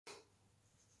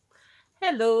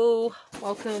Hello,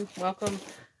 welcome.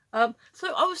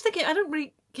 So I was thinking, I don't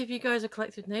really give you guys a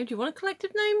collective name. Do you want a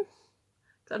collective name?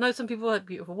 I know some people have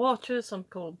beautiful watches, some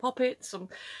call them poppets, some,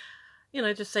 you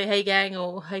know, just say hey gang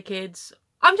or hey kids.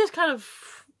 I'm just kind of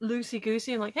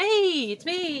loosey-goosey and like, hey, it's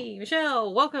me,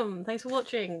 Michelle, welcome, thanks for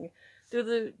watching. Do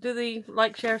the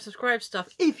like, share, subscribe stuff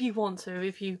if you want to,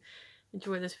 if you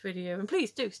enjoy this video, and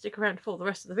please do stick around for the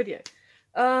rest of the video.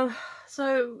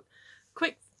 So,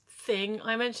 quick thing,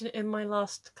 I mentioned it in my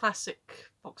last classic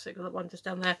box set, that one just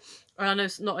down there, and I know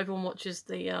not everyone watches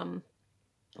the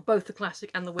both the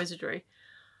classic and the Wizardry.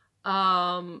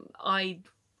 A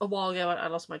while ago I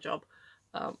lost my job,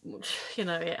 which, you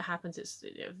know, it happens, it's,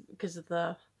 you know, because of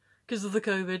the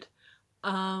COVID,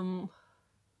 and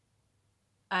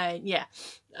yeah,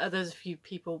 there's a few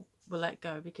people were let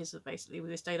go because of basically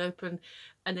we stayed open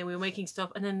and then we were making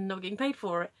stuff and then not getting paid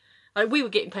for it. Like, we were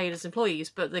getting paid as employees,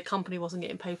 but the company wasn't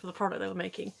getting paid for the product they were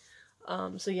making.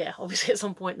 So yeah, obviously at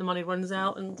some point the money runs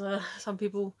out, and some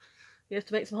people, you have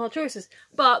to make some hard choices.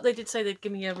 But they did say they'd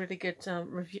give me a really good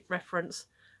reference,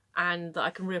 and that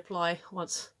I can reapply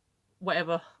once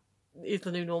whatever is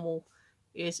the new normal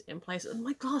is in place. And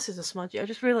my glasses are smudgy. I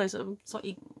just realised I'm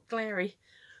slightly glary.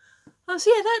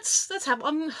 So yeah, that's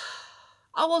happened.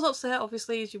 I was upset,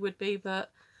 obviously, as you would be,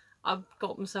 but I've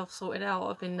got myself sorted out.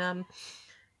 I've been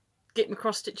getting my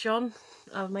cross stitch on.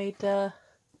 I've made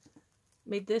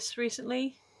this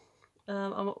recently.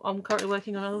 I'm currently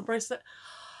working on another bracelet.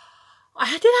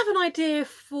 I did have an idea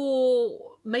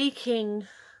for making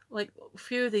like a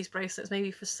few of these bracelets,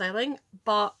 maybe for selling,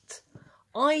 but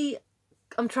I'm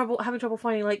having trouble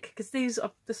finding, like, because this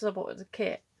is I bought as a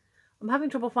kit. I'm having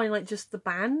trouble finding like just the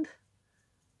band,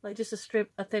 like just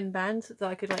a thin band that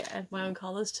I could like add my own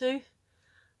colours to.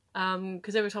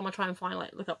 Because every time I try and find,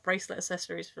 like, look up bracelet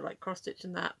accessories for like cross stitch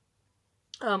and that,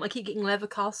 I keep getting leather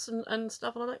casts and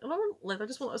stuff, and I'm like, I don't want leather, I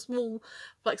just want a small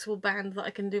flexible band that I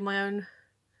can do my own,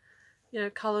 you know,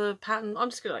 colour pattern. I'm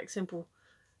just gonna like simple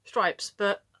stripes,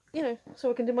 but you know, so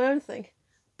I can do my own thing.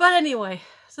 But anyway,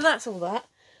 so that's all that.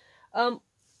 I'm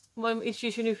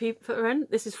introduce you a new friend.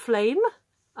 This is Flame.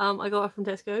 I got her from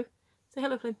Tesco. Say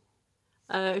hello, Flame.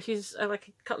 She's like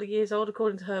a couple of years old,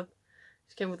 according to her.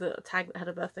 She came with a tag that had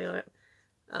her birthday on it.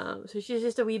 So she's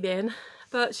just a wee bin,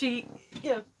 but she,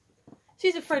 you know,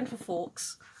 she's a friend for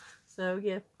forks. So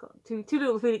yeah, got two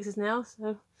little phoenixes now.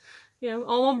 So, you know,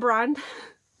 I'm on brand.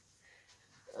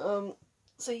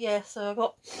 So yeah, so I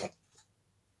got.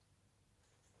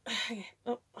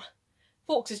 Oh,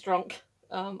 Forks is drunk.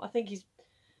 I think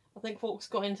Forks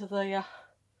got into the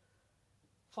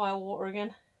fire water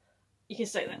again. You can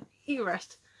say that. You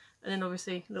rest, and then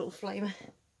obviously little Flame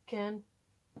can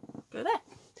go there.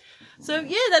 So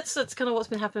yeah, that's kind of what's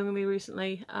been happening with me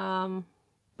recently.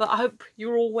 But I hope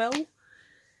you're all well.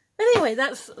 Anyway,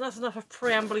 that's enough of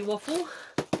preambly waffle.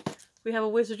 We have a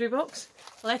Wizardry box.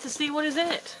 Let us see what is in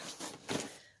it.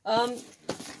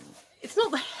 It's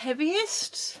not the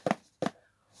heaviest,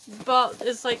 but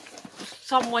there's like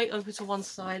some weight over to one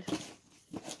side.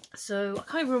 So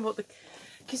I can't remember what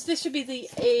because this should be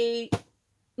the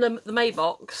May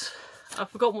box. I've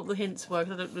forgotten what the hints were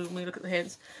because I don't normally look at the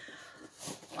hints.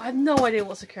 I have no idea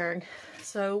what's occurring.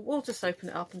 So we'll just open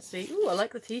it up and see. Ooh, I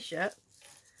like the t-shirt.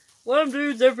 Worm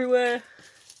dudes everywhere.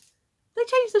 They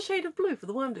changed the shade of blue for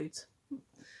the worm dudes.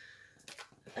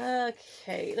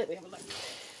 Okay, let me have a look.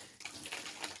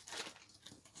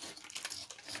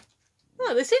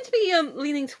 Oh, they seem to be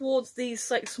leaning towards these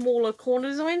like smaller corner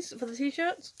designs for the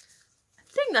t-shirts.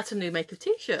 I think that's a new make of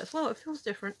t-shirts. Wow, it feels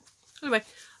different. Anyway,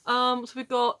 so we've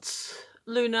got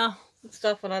Luna and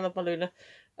stuff, and I love my Luna.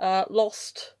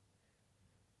 Lost.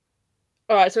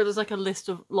 Alright, so there's like a list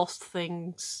of lost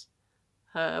things.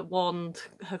 Her wand,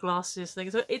 her glasses,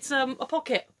 things. So it's a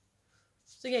pocket.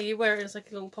 So yeah, you wear it as like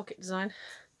a little pocket design.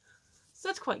 So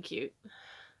that's quite cute.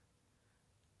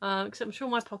 Except I'm sure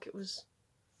my pocket was...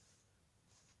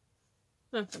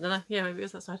 I don't know. Yeah, maybe it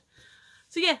was that side.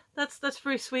 So yeah, that's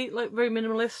very sweet, like very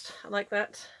minimalist. I like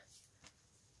that.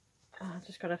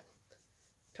 Just gotta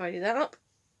tidy that up.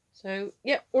 So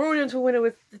yeah, we're already onto a winner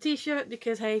with the t-shirt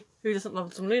because hey, who doesn't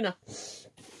love some Luna?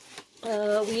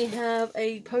 We have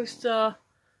a poster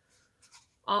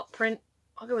art print.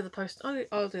 I'll go with the poster.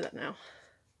 I'll do that now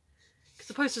because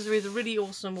the posters are either really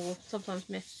awesome or sometimes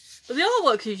meh. But the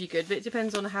artwork's usually good, but it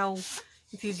depends on how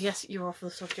enthusiastic you are for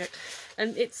the subject.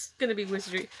 And it's going to be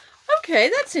Wizardry.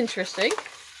 Okay, that's interesting.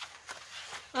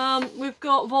 We've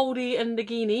got Voldy and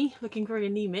Nagini looking very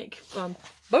anemic.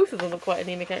 Both of them are quite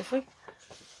anemic actually.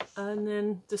 And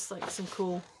then just like some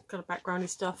cool kind of backgroundy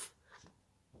stuff.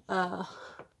 So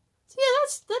yeah,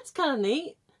 that's kind of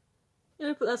neat.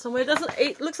 Yeah, put that somewhere.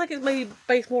 It looks like it's maybe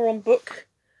based more on book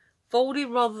folded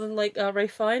rather than like Ray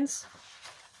Fiennes.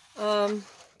 But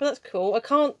that's cool. I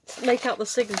can't make out the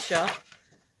signature.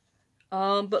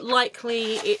 But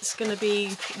likely it's going to be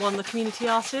one of the community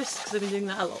artists, because they've been doing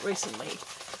that a lot recently.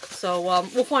 So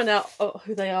we'll find out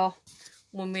who they are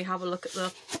when we have a look at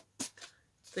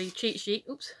the cheat sheet.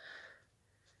 Oops.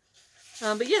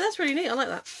 But yeah, that's really neat. I like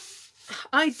that.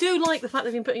 I do like the fact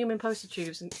they've been putting them in poster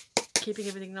tubes and keeping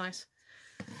everything nice.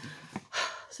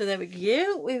 So there we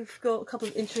go. We've got a couple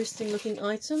of interesting looking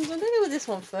items. I'm going to go with this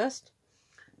one first.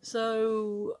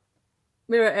 So,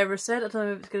 Mirror Error said, I don't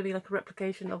know if it's going to be like a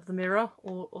replication of the mirror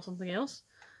or something else.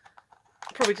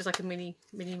 Probably just like a mini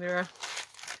mirror.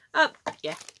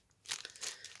 Yeah.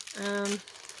 So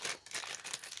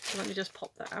let me just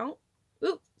pop that out.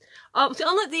 Ooh. So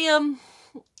unlike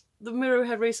the mirror we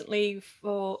had recently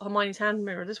for Hermione's hand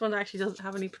mirror, this one actually doesn't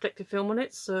have any protective film on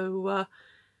it, so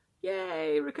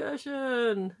yay,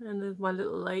 recursion! And there's my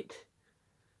little light.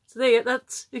 So there you go.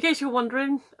 That's, in case you're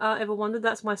wondering, ever wondered,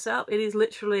 that's my setup. It is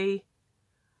literally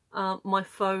my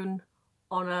phone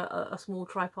on a small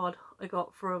tripod I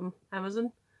got from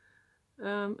Amazon,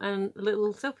 and a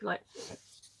little selfie light.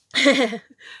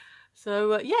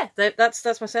 So yeah,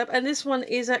 that's my setup. And this one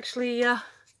is actually got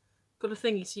a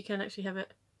thingy, so you can actually have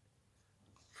it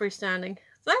freestanding.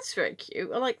 That's very cute.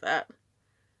 I like that.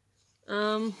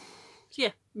 So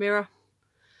yeah, mirror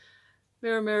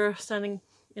standing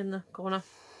in the corner.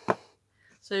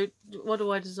 So what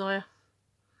do I desire?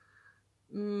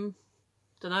 Don't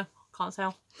know. Can't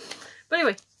tell. But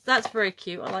anyway, that's very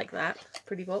cute. I like that.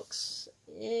 Pretty box.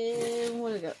 And what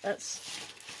do we got? That's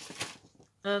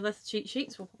the cheat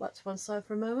sheets. We'll put that to one side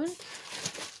for a moment.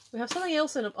 We have something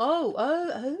else in them. Oh,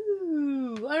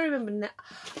 I remember now.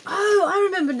 Oh, I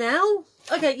remember now.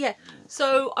 Okay, yeah.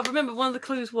 So I remember one of the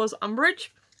clues was Umbridge,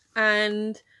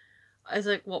 and I was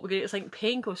like, what, we're gonna get something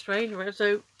pink or strange or whatever.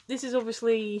 So this is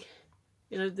obviously,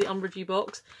 you know, the Umbridge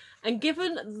box. And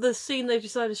given the scene they've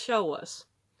decided to show us,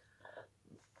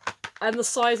 and the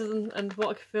size of them and what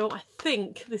I can feel, I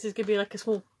think this is gonna be like a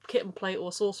small kitten plate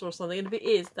or saucer or something. And if it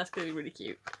is, that's gonna be really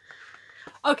cute.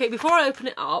 Okay, before I open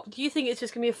it up, do you think it's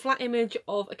just going to be a flat image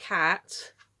of a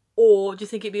cat? Or do you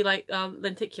think it'd be like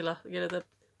lenticular, you know,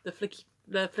 the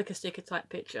flicker sticker type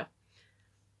picture?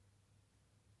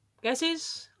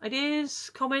 Guesses?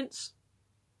 Ideas? Comments?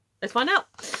 Let's find out.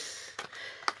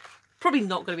 Probably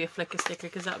not going to be a flicker sticker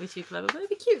because that would be too clever, but it'd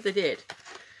be cute if they did.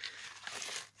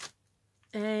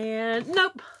 And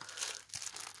nope.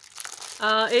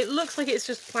 It looks like it's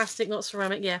just plastic, not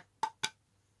ceramic, yeah.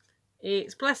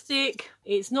 It's plastic.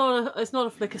 It's not a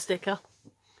flicker sticker,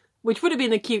 which would have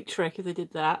been a cute trick if they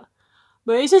did that.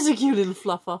 But it's just a cute little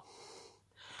fluffer.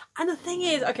 And the thing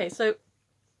is, okay, so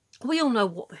we all know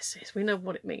what this is. We know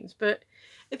what it means. But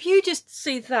if you just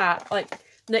see that, like,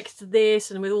 next to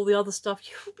this and with all the other stuff,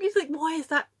 you think, why is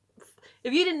that?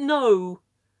 If you didn't know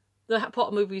the Harry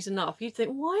Potter movies enough, you'd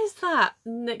think, why is that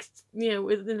next, you know,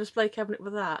 in the display cabinet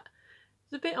with that?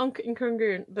 It's a bit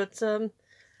incongruent, but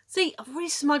see, I've already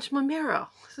smudged my mirror.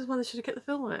 This is why they should have kept the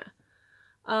film on it.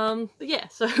 But yeah,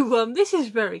 so this is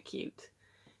very cute.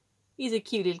 He's a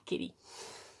cute little kitty.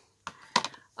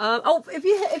 Oh, if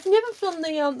you've never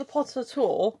done the Potter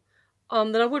tour,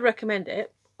 then I would recommend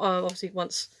it. Obviously,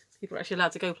 once people are actually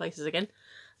allowed to go places again.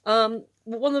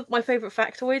 One of my favourite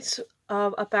factoids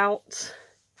about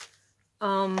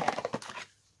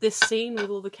this scene with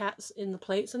all the cats in the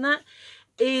plates and that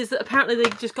is that apparently they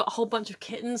just got a whole bunch of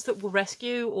kittens that were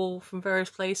rescue all from various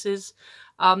places.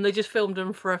 They just filmed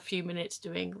them for a few minutes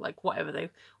doing like whatever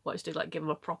they wanted to do, like give them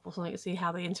a prop or something to see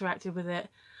how they interacted with it.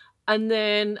 And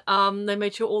then they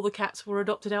made sure all the cats were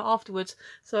adopted out afterwards.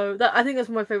 So that, I think that's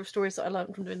one of my favourite stories that I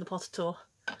learned from doing the Potter tour.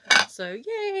 So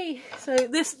yay! So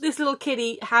this little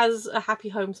kitty has a happy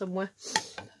home somewhere.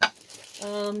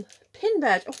 Pin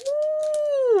badge.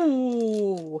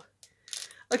 Ooh.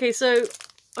 Okay, so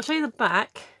I'll show you the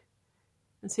back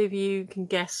and see if you can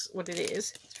guess what it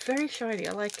is. It's very shiny.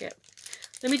 I like it.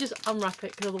 Let me just unwrap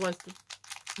it because otherwise the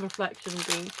reflection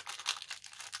will be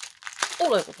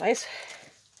all over the place.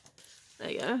 There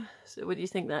you go. So what do you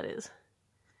think that is?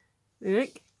 And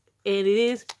it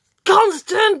is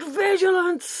constant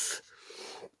vigilance.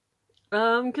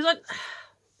 Because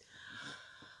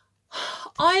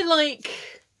I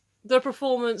like the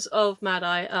performance of Mad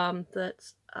Eye.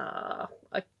 That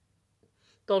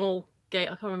Donald Gate.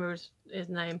 I can't remember his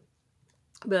name,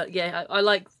 but yeah, I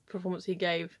like the performance he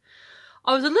gave.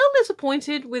 I was a little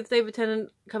disappointed with David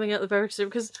Tennant coming out the Veritaserum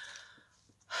because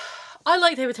I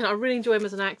like David Tennant. I really enjoy him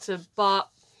as an actor, but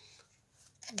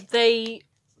they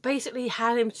basically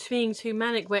had him being too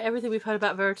manic, where everything we've heard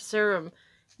about Veritaserum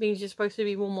means you're supposed to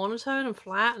be more monotone and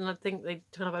flat, and I think they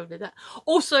kind of overdid that.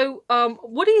 Also,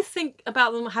 what do you think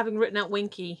about them having written out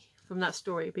Winky from that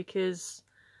story? Because,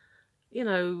 you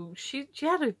know, she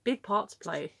had a big part to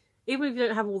play. Even if you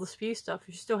don't have all the spew stuff,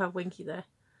 you still have Winky there.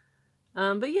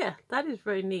 But yeah, that is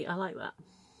very neat. I like that.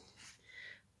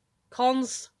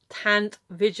 Constant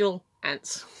vigil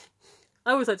ants.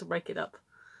 I always like to break it up.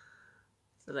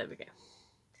 So there we go.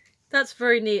 That's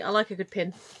very neat. I like a good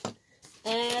pin.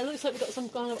 And it looks like we've got some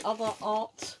kind of other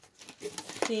art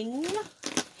thing.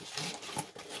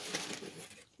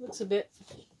 Looks a bit...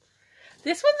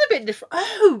 This one's a bit different.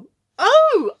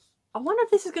 Oh! I wonder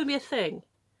if this is going to be a thing.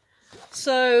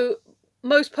 So,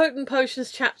 Most Potent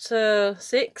Potions, Chapter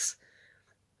 6.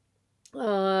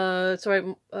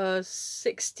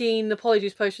 16, the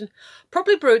Polyjuice Potion.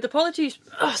 Properly brewed, the Polyjuice...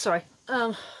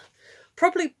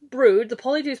 Properly brewed, the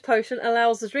Polyjuice Potion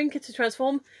allows the drinker to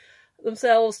transform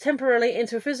themselves temporarily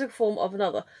into a physical form of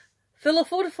another. Fill a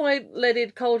fortified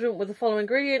leaded cauldron with the following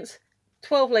ingredients: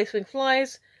 12 lacewing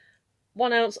flies,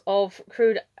 1 ounce of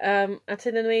crude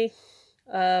antimony,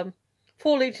 4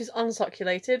 litres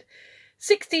unsucculated,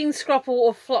 16 scruple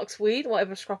of fluxweed,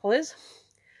 whatever scruple is,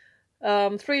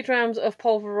 3 grams of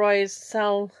pulverised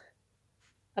sal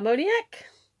ammoniac,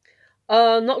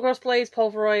 knotgrass blades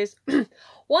pulverised,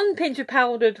 1 pinch of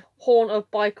powdered horn of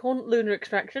bicorn, lunar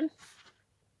extraction,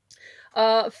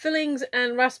 fillings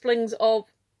and rasplings of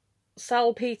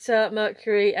salpeter,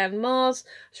 mercury and Mars,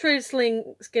 shredded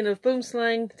skin of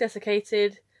boomslang,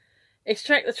 desiccated,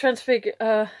 extract of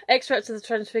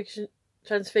the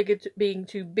transfigured being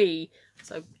to be,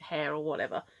 so hair or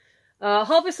whatever.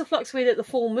 Harvest the fluxweed at the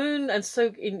full moon and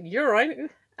soak in urine.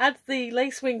 Add the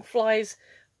lacewing flies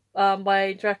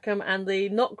by Dracum and the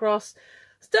knotgrass.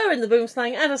 Stir in the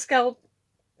boomslang. Add a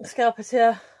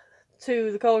scalpeter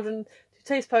to the cauldron to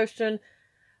taste potion.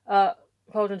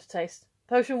 Cauldron to taste.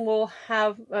 Potion will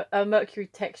have a mercury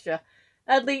texture.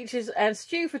 Add leeches and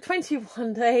stew for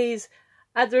 21 days.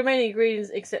 Add the remaining ingredients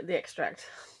except the extract.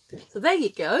 So there you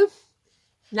go.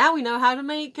 Now we know how to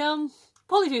make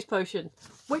Polyjuice Potion.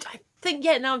 Which I think,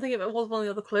 yeah, now I'm thinking it was one of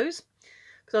the other clues.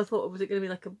 Because I thought, was it going to be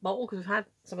like a bottle? Because we've had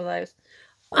some of those.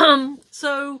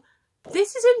 So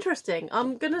this is interesting.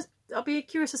 I'll be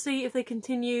curious to see if they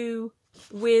continue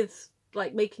with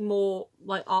like making more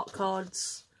like art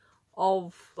cards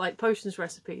of like potions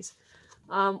recipes.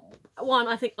 One,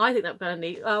 I think that's kind of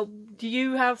neat. Do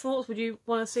you have thoughts? Would you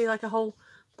want to see like a whole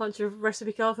bunch of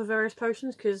recipe cards for various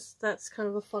potions? Because that's kind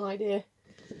of a fun idea.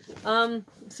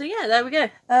 So yeah, there we go.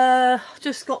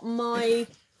 Just got my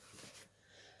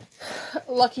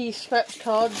lucky scratch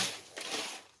card.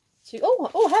 Oh,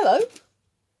 hello.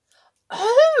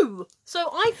 Oh, so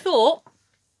I thought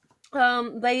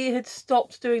they had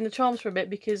stopped doing the charms for a bit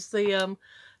because the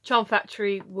charm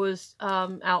factory was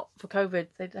out for COVID.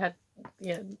 They had,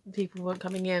 you know, people weren't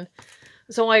coming in,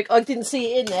 so I didn't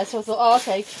see it in there. So I thought, oh,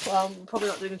 okay, probably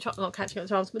not doing not catching up the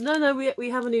charms. But no, we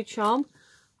have a new charm,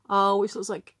 which looks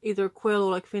like either a quill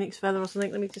or like phoenix feather or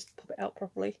something. Let me just pop it out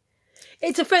properly.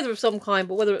 It's a feather of some kind,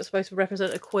 but whether it's supposed to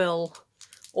represent a quill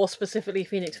or specifically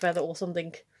phoenix feather or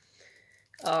something,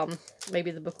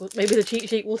 maybe the cheat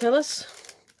sheet will tell us.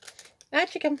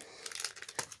 Actually, come.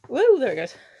 Whoa, there it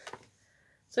goes.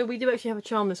 So we do actually have a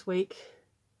charm this week.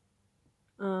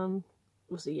 We'll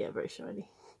see. Yeah, very shiny.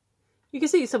 You can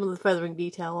see some of the feathering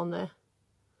detail on there.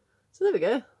 So there we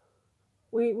go.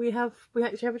 We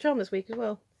actually have a charm this week as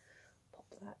well. Pop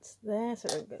that there so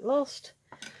it won't get lost.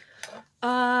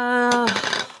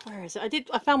 Where is it?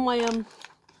 I found my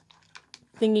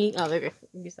thingy. Oh, there we go.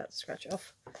 Use that to scratch it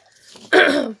off.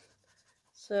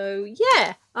 So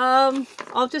yeah, I'm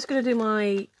just gonna do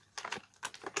my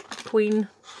queen.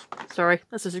 Sorry,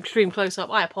 that's an extreme close-up.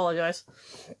 I apologise.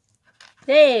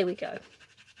 There we go.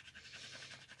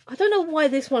 I don't know why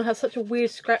this one has such a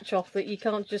weird scratch off that you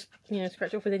can't just, you know,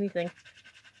 scratch off with anything.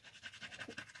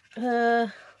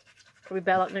 Probably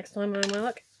better luck next time. I know my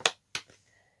luck.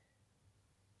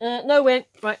 No win.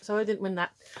 Right, so I didn't win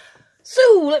that. So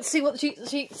let's see what the cheat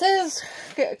sheet says.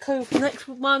 Get a clue for next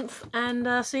month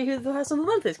and see who the person of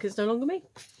the month is, because it's no longer me.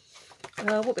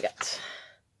 What we got?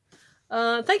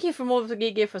 Thank you from all of the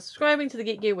Geekgear for subscribing to the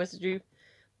Geekgear Wizardry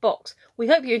box. We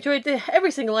hope you enjoyed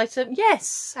every single item.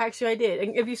 Yes, actually I did.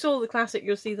 And if you saw the classic,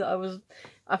 you'll see that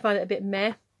I found it a bit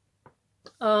meh.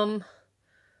 We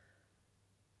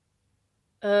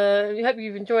hope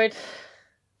you've enjoyed.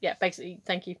 Yeah, basically,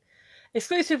 thank you.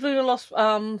 Exclusive Lunar Lost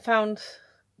found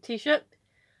t-shirt.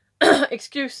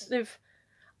 Exclusive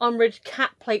Umbridge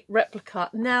cat plate replica.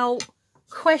 Now,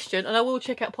 question, and I will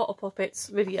check out Potter Puppet's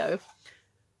video.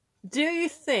 Do you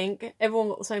think everyone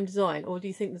got the same design, or do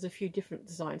you think there's a few different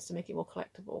designs to make it more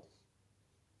collectible?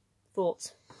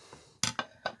 Thoughts?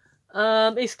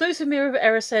 Exclusive mirror of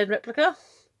Erised replica.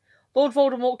 Lord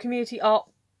Voldemort community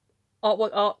artist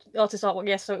artwork.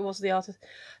 Yes, so it was the artist.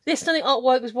 This stunning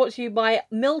artwork was brought to you by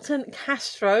Milton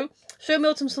Castro. Show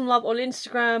Milton some love on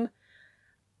Instagram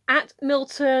at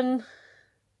Milton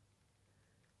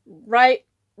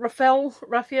Rafael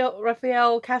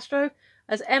Castro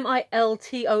as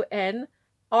MiltonRafael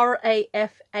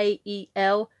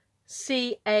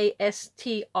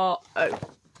CASTRO.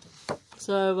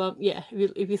 So yeah,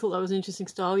 if you thought that was an interesting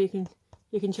style, you can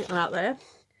check them out there.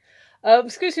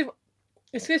 Exclusive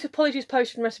Apologies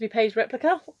Potion recipe page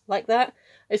replica, like that.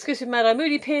 Exclusive Mad Eye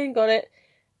Moody pin, got it.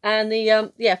 And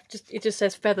the it just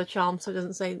says feather charm, so it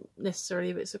doesn't say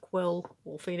necessarily if it's a quill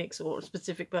or phoenix or a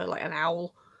specific bird like an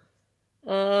owl.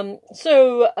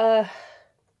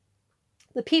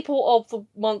 The people of the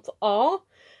month are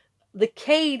the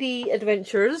KD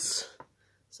Adventurers.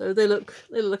 So they look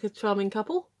like a charming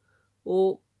couple,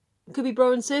 or could be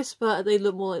bro and sis, but they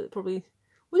look more like probably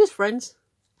just friends.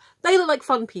 They look like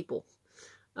fun people.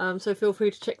 So feel free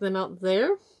to check them out there.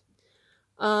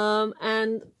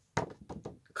 And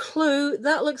Clue,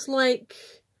 that looks like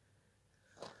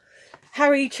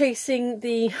Harry chasing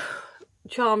the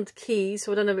charmed keys.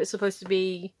 So I don't know if it's supposed to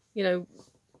be, you know,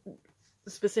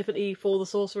 specifically for the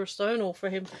Sorcerer's Stone or for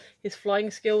his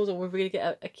flying skills, or we're going to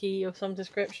get a key of some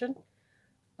description.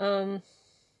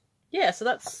 Yeah, so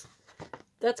that's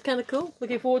kind of cool.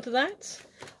 Looking forward to that.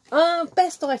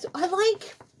 Best item.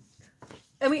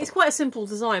 I mean, it's quite a simple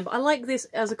design, but I like this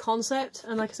as a concept.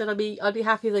 And like I said, I'd be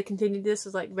happy if they continued this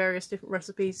as like various different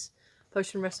recipes,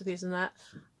 potion recipes and that.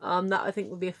 That I think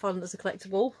would be fun as a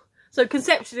collectible. So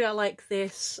conceptually, I like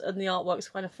this, and the artwork's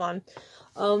kind of fun.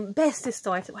 Bestest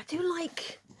item. I do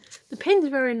like the pin's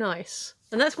very nice,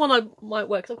 and that's one I might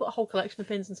wear because I've got a whole collection of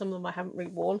pins, and some of them I haven't really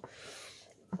worn.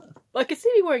 But I could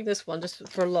see me wearing this one just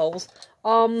for lols.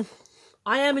 I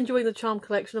am enjoying the charm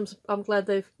collection. I'm glad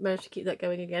they've managed to keep that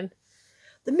going again.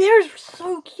 The mirrors are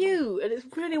so cute, and it's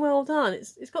really well done.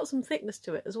 It's got some thickness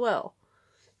to it as well.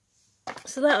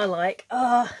 So that I like.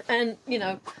 And, you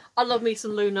know, I love me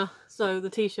some Luna, so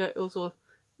the t-shirt is also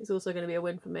going to be a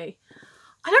win for me.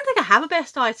 I don't think I have a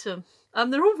best item.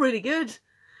 They're all really good. If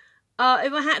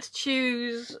I had to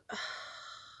choose,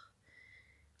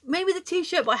 maybe the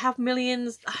t-shirt, but I have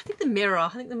millions. I think the mirror. I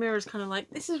think the mirror is kind of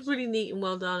like, this is really neat and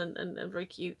well done and very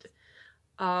cute.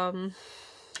 And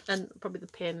probably the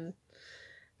pin.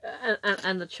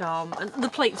 And the charm, and the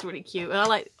plate's really cute, and I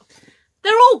like.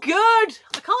 They're all good.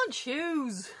 I can't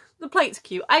choose. The plate's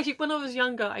cute. Actually, when I was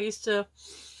younger, I used to.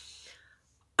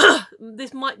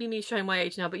 This might be me showing my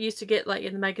age now, but used to get like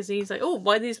in the magazines, like, oh,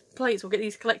 buy these plates or get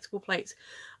these collectible plates.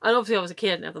 And obviously, I was a kid,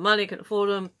 I didn't have the money, couldn't afford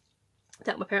them.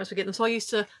 That my parents would get them, so I used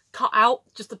to cut out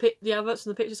just the adverts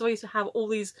and the pictures. So I used to have all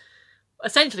these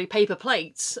essentially paper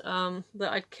plates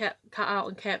that I'd cut out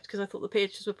and kept because I thought the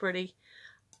pictures were pretty.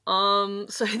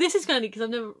 So this is kind of neat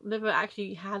because I've never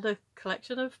actually had a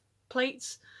collection of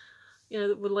plates, you know,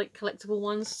 that were like collectible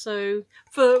ones. So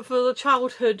for the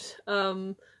childhood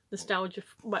nostalgia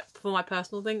for my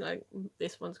personal thing, like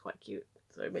this one's quite cute.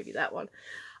 So maybe that one.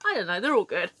 I don't know. They're all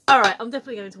good. All right, I'm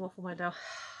definitely going to waffle my dough.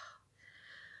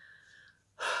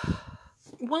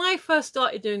 When I first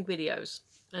started doing videos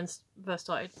and first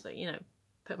started, so, you know,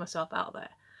 put myself out there,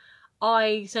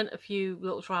 I sent a few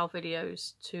little trial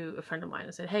videos to a friend of mine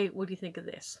and said, hey, what do you think of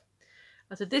this?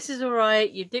 I said, this is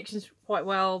alright, your diction's quite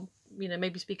well, you know,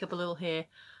 maybe speak up a little here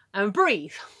and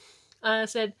breathe. And I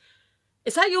said,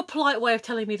 is that your polite way of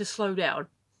telling me to slow down?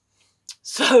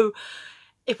 So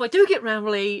if I do get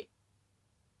rambly,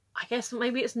 I guess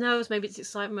maybe it's nerves, maybe it's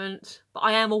excitement, but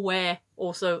I am aware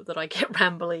also that I get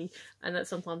rambly and that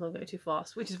sometimes I'm going too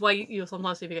fast, which is why you'll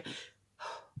sometimes see me go,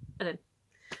 and then.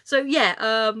 So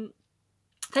yeah,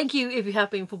 thank you if you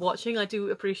have been for watching. I do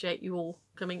appreciate you all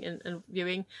coming in and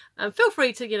viewing. Feel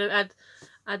free to, you know,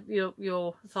 add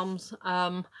your thumbs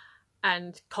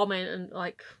and comment and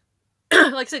like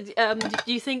like I said,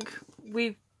 do you think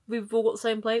we've all got the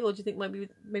same plate, or do you think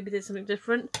maybe there's something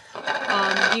different?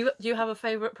 Do you have a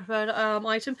favourite preferred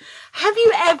item? Have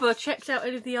you ever checked out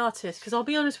any of the artists? Because I'll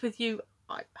be honest with you,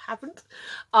 I haven't.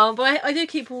 But I do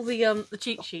keep all the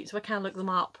cheat sheets, so I can look them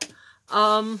up.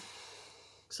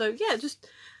 So yeah, just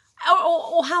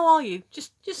or how are you?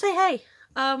 Just say hey.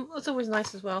 That's always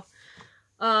nice as well.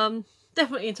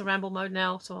 Definitely into ramble mode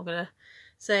now, so I'm gonna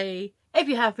say, if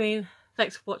you have been,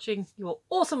 thanks for watching. You're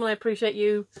awesome and I appreciate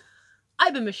you.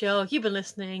 I've been Michelle, you've been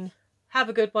listening. Have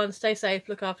a good one, stay safe,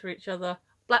 look after each other.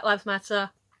 Black Lives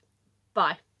Matter.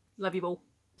 Bye. Love you all.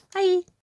 Bye.